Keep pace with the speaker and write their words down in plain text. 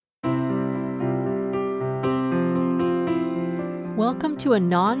Welcome to a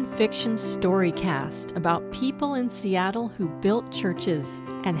nonfiction storycast about people in Seattle who built churches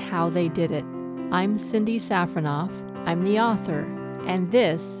and how they did it. I'm Cindy Safranoff, I'm the author, and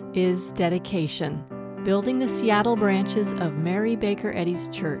this is Dedication, Building the Seattle Branches of Mary Baker Eddy's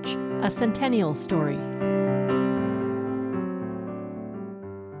Church, a Centennial Story.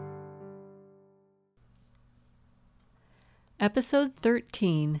 Episode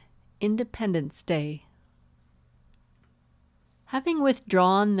 13, Independence Day. Having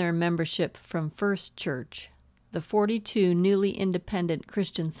withdrawn their membership from First Church, the 42 newly independent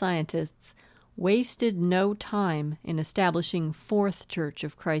Christian Scientists wasted no time in establishing Fourth Church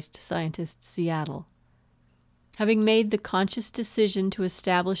of Christ Scientists Seattle. Having made the conscious decision to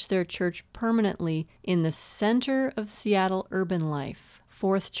establish their church permanently in the center of Seattle urban life,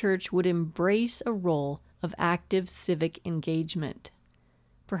 Fourth Church would embrace a role of active civic engagement.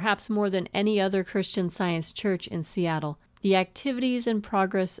 Perhaps more than any other Christian Science church in Seattle, the activities and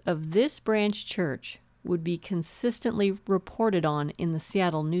progress of this branch church would be consistently reported on in the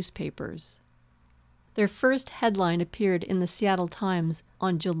Seattle newspapers. Their first headline appeared in the Seattle Times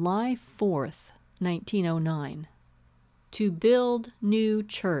on July 4th, 1909. To build new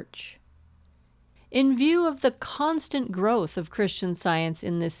church. In view of the constant growth of Christian Science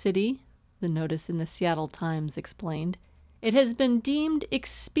in this city, the notice in the Seattle Times explained, it has been deemed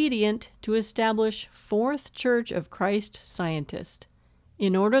expedient to establish Fourth Church of Christ Scientist,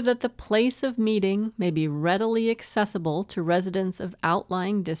 in order that the place of meeting may be readily accessible to residents of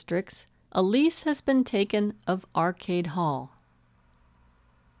outlying districts. A lease has been taken of Arcade Hall.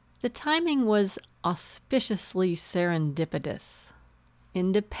 The timing was auspiciously serendipitous.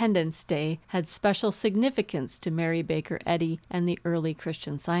 Independence Day had special significance to Mary Baker Eddy and the early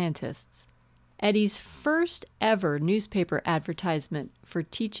Christian Scientists. Eddy's first ever newspaper advertisement for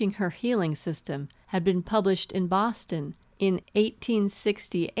teaching her healing system had been published in Boston in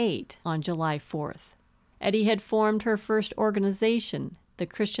 1868 on July 4th. Eddy had formed her first organization, the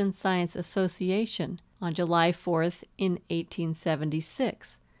Christian Science Association, on July 4th in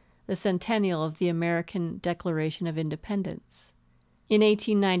 1876, the centennial of the American Declaration of Independence. In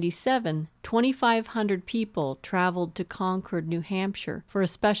 1897, 2,500 people traveled to Concord, New Hampshire for a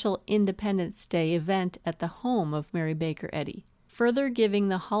special Independence Day event at the home of Mary Baker Eddy, further giving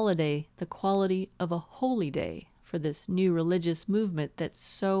the holiday the quality of a holy day for this new religious movement that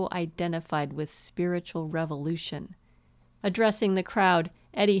so identified with spiritual revolution. Addressing the crowd,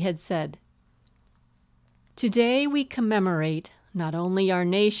 Eddy had said, "Today we commemorate not only our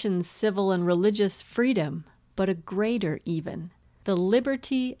nation's civil and religious freedom, but a greater even, the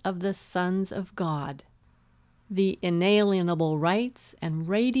liberty of the sons of God, the inalienable rights and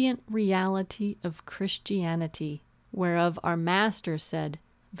radiant reality of Christianity, whereof our Master said,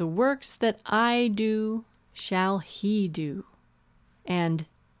 'The works that I do shall he do,' and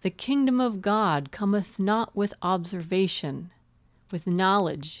 'The kingdom of God cometh not with observation, with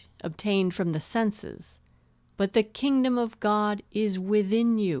knowledge obtained from the senses, but the kingdom of God is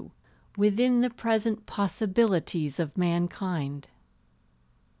within you, within the present possibilities of mankind.'"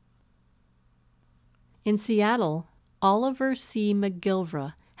 In Seattle, Oliver C.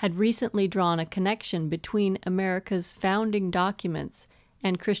 McGillivray had recently drawn a connection between America's founding documents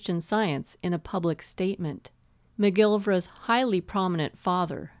and Christian Science in a public statement. McGillivray's highly prominent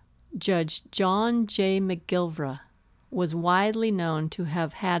father, Judge John J. McGillivray, was widely known to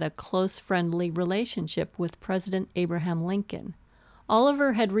have had a close friendly relationship with President Abraham Lincoln.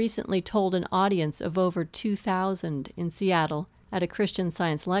 Oliver had recently told an audience of over 2,000 in Seattle at a Christian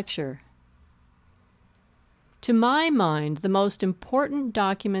Science lecture, "To my mind, the most important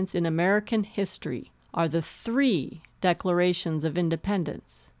documents in American history are the three Declarations of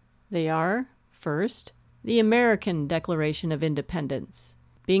Independence. They are, first, the American Declaration of Independence,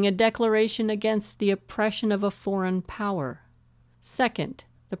 being a declaration against the oppression of a foreign power. Second,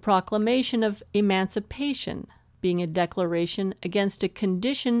 the Proclamation of Emancipation, being a declaration against a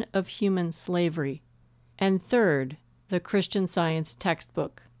condition of human slavery. And third, the Christian Science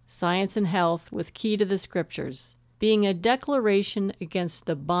textbook, Science and Health with Key to the Scriptures, being a declaration against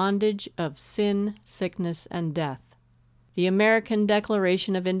the bondage of sin, sickness, and death. The American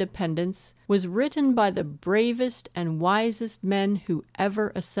Declaration of Independence was written by the bravest and wisest men who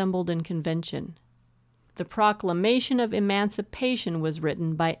ever assembled in convention. The Proclamation of Emancipation was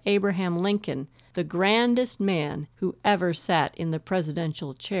written by Abraham Lincoln, the grandest man who ever sat in the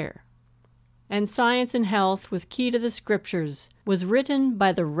presidential chair. And Science and Health with Key to the Scriptures was written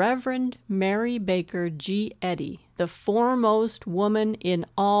by the Reverend Mary Baker G. Eddy, the foremost woman in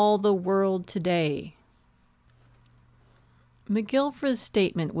all the world today." McGillivra's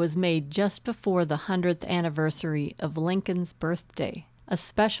statement was made just before the 100th anniversary of Lincoln's birthday, a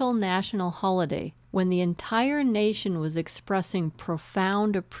special national holiday when the entire nation was expressing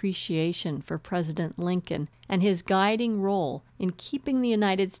profound appreciation for President Lincoln and his guiding role in keeping the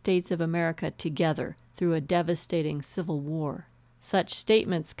United States of America together through a devastating civil war. Such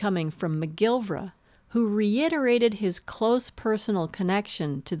statements coming from McGillivray, who reiterated his close personal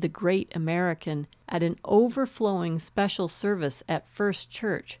connection to the great American at an overflowing special service at First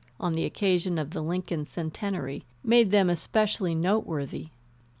Church on the occasion of the Lincoln Centenary, made them especially noteworthy,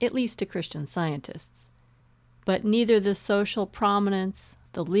 at least to Christian Scientists. But neither the social prominence,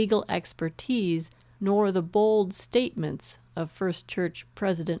 the legal expertise, nor the bold statements of First Church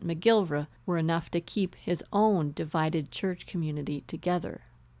President McGillivray were enough to keep his own divided church community together.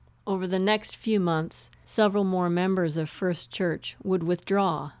 Over the next few months, several more members of First Church would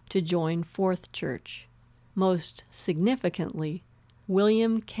withdraw to join Fourth Church. Most significantly,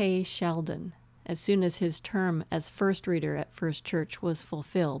 William K. Sheldon, as soon as his term as first reader at First Church was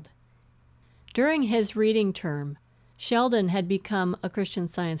fulfilled. During his reading term, Sheldon had become a Christian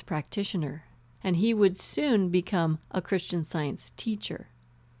Science practitioner, and he would soon become a Christian Science teacher.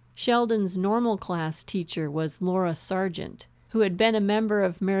 Sheldon's normal class teacher was Laura Sargent, who had been a member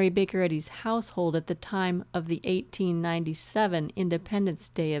of Mary Baker Eddy's household at the time of the 1897 Independence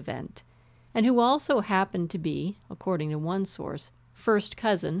Day event, and who also happened to be, according to one source, first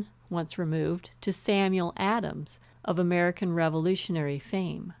cousin, once removed, to Samuel Adams of American Revolutionary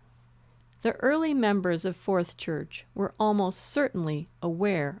fame. The early members of Fourth Church were almost certainly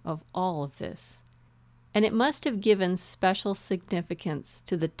aware of all of this, and it must have given special significance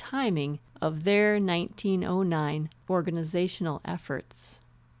to the timing of their 1909 organizational efforts.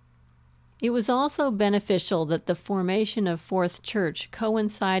 It was also beneficial that the formation of Fourth Church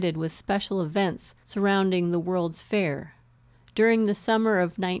coincided with special events surrounding the World's Fair. During the summer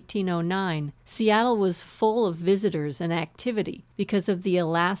of 1909, Seattle was full of visitors and activity because of the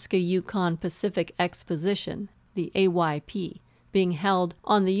Alaska-Yukon Pacific Exposition, the AYP, being held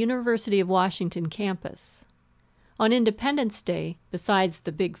on the University of Washington campus. On Independence Day, besides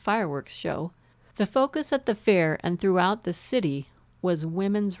the big fireworks show, the focus at the fair and throughout the city was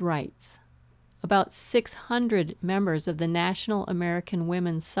women's rights. About 600 members of the National American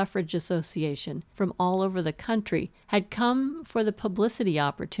Women's Suffrage Association from all over the country had come for the publicity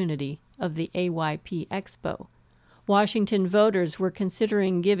opportunity of the AYP Expo. Washington voters were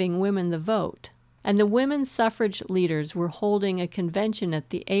considering giving women the vote, and the women's suffrage leaders were holding a convention at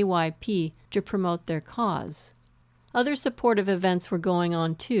the AYP to promote their cause. Other supportive events were going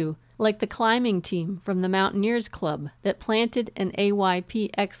on too, like the climbing team from the Mountaineers Club that planted an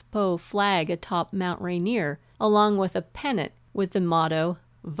AYP Expo flag atop Mount Rainier, along with a pennant with the motto,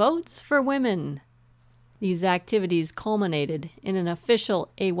 "Votes for Women." These activities culminated in an official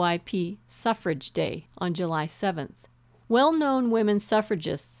AYP Suffrage Day on July 7th. Well-known women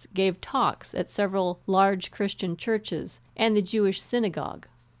suffragists gave talks at several large Christian churches and the Jewish synagogue.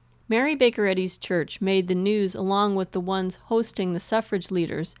 Mary Baker Eddy's church made the news along with the ones hosting the suffrage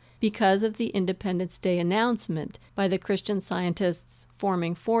leaders because of the Independence Day announcement by the Christian Scientists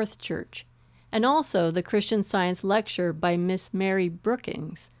forming Fourth Church, and also the Christian Science lecture by Miss Mary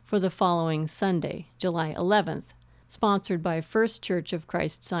Brookings for the following Sunday, July 11th, sponsored by First Church of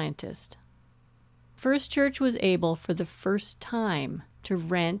Christ Scientist. First Church was able for the first time to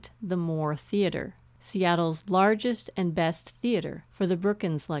rent the Moore Theater, Seattle's largest and best theater, for the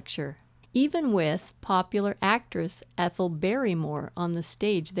Brookings lecture, even with popular actress Ethel Barrymore on the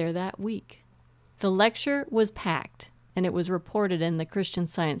stage there that week. The lecture was packed, and it was reported in the Christian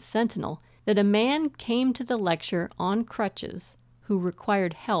Science Sentinel that a man came to the lecture on crutches who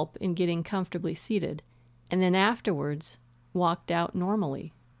required help in getting comfortably seated, and then afterwards walked out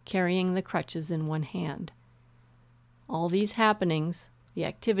normally, carrying the crutches in one hand. All these happenings, the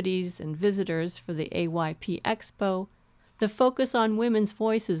activities and visitors for the AYP Expo, the focus on women's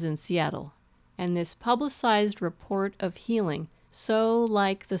voices in Seattle, and this publicized report of healing, so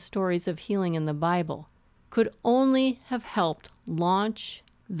like the stories of healing in the Bible, could only have helped launch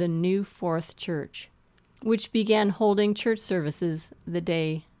the new Fourth Church, which began holding church services the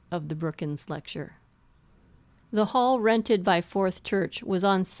day of the Brookings lecture. The hall rented by Fourth Church was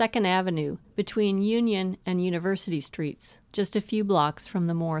on 2nd Avenue between Union and University Streets, just a few blocks from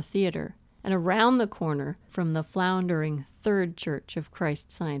the Moore Theater, and around the corner from the floundering Third Church of Christ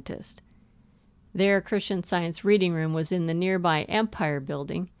Scientist. Their Christian Science reading room was in the nearby Empire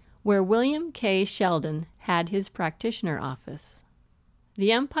Building, where William K. Sheldon had his practitioner office.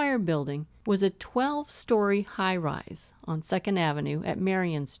 The Empire Building was a 12-story high-rise on 2nd Avenue at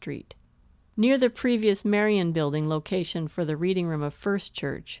Marion Street. near the previous Marion Building location for the reading room of First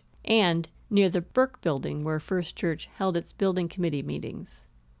Church, and near the Burke Building where First Church held its building committee meetings.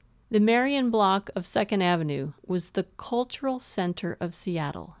 The Marion block of 2nd Avenue was the cultural center of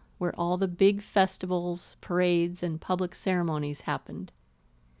Seattle, where all the big festivals, parades, and public ceremonies happened.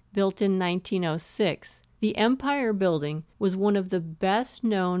 Built in 1906, the Empire Building was one of the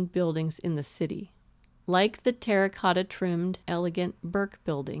best-known buildings in the city. Like the terracotta-trimmed, elegant Burke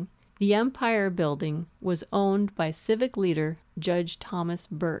Building, the Empire Building was owned by civic leader Judge Thomas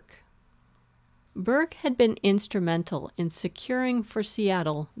Burke. Burke had been instrumental in securing for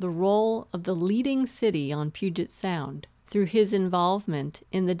Seattle the role of the leading city on Puget Sound through his involvement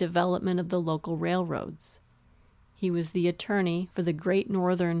in the development of the local railroads. He was the attorney for the Great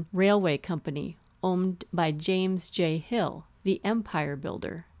Northern Railway Company, owned by James J. Hill, the empire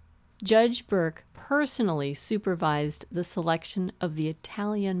builder. Judge Burke personally supervised the selection of the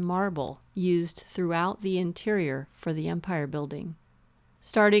Italian marble used throughout the interior for the Empire Building.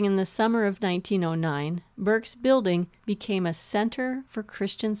 Starting in the summer of 1909, Burke's building became a center for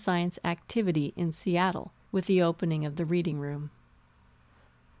Christian Science activity in Seattle with the opening of the reading room.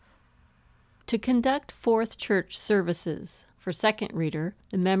 To conduct Fourth Church services for second reader,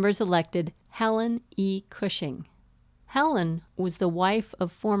 the members elected Helen E. Cushing. Helen was the wife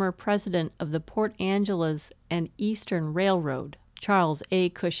of former president of the Port Angeles and Eastern Railroad, Charles A.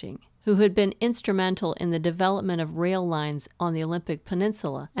 Cushing, who had been instrumental in the development of rail lines on the Olympic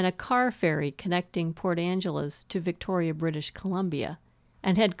Peninsula and a car ferry connecting Port Angeles to Victoria, British Columbia,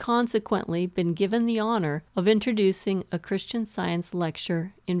 and had consequently been given the honor of introducing a Christian Science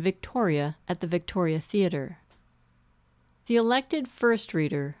lecture in Victoria at the Victoria Theatre. The elected first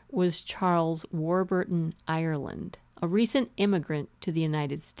reader was Charles Warburton Ireland, a recent immigrant to the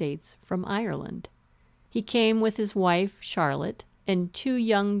United States from Ireland. He came with his wife, Charlotte, and 2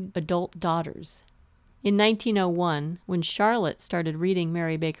 young adult daughters. In 1901, when Charlotte started reading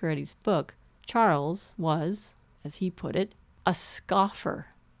Mary Baker Eddy's book, Charles was, as he put it, a scoffer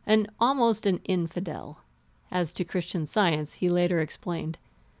and almost an infidel. As to Christian Science, he later explained,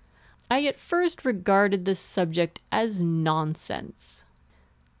 "I at first regarded this subject as nonsense."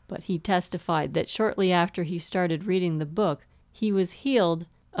 But he testified that shortly after he started reading the book, he was healed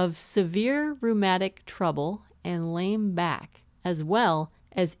of severe rheumatic trouble and lame back, as well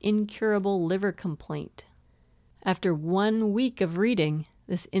as incurable liver complaint. After 1 week of reading,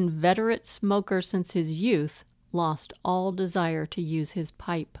 this inveterate smoker since his youth lost all desire to use his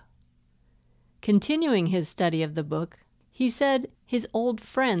pipe. Continuing his study of the book, he said his old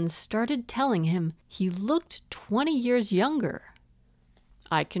friends started telling him he looked 20 years younger.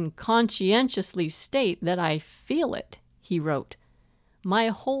 "I can conscientiously state that I feel it," he wrote. "My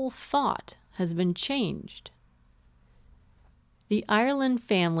whole thought has been changed." The Ireland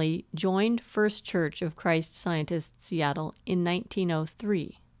family joined First Church of Christ Scientists Seattle in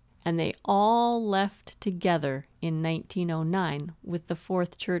 1903, and they all left together in 1909 with the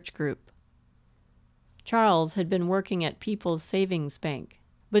Fourth Church group. Charles had been working at People's Savings Bank,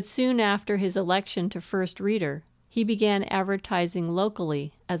 but soon after his election to first reader, he began advertising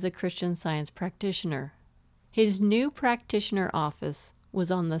locally as a Christian Science practitioner. His new practitioner office was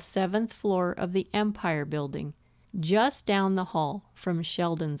on the 7th floor of the Empire Building, just down the hall from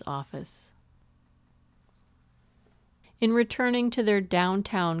Sheldon's office. In returning to their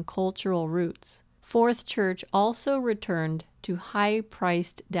downtown cultural roots, Fourth Church also returned to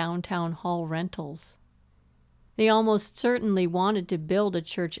high-priced downtown hall rentals. They almost certainly wanted to build a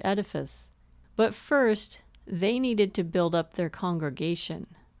church edifice, but first they needed to build up their congregation.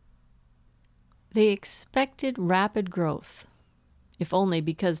 They expected rapid growth, if only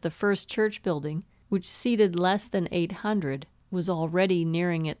because the first church building, which seated less than 800, was already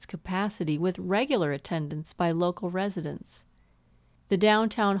nearing its capacity with regular attendance by local residents. The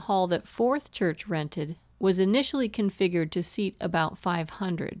downtown hall that Fourth Church rented was initially configured to seat about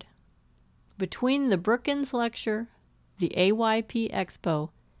 500. Between the Brookins Lecture, the AYP Expo,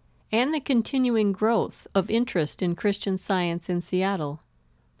 and the continuing growth of interest in Christian Science in Seattle,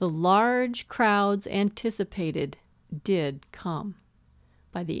 the large crowds anticipated did come.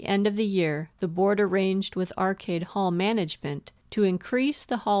 By the end of the year, the board arranged with Arcade Hall management to increase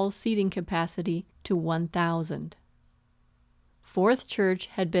the hall's seating capacity to 1,000. Fourth Church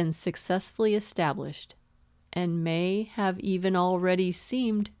had been successfully established, and may have even already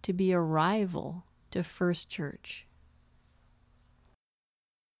seemed to be a rival to First Church.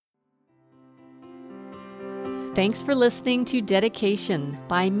 Thanks for listening to Dedication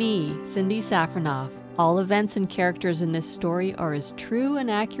by me, Cindy Safranoff, All events and characters in this story are as true and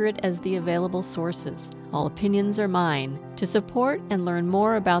accurate as the available sources. All opinions are mine. To support and learn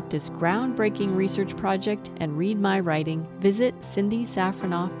more about this groundbreaking research project and read my writing, visit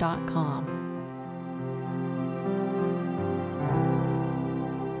cindysafranoff.com.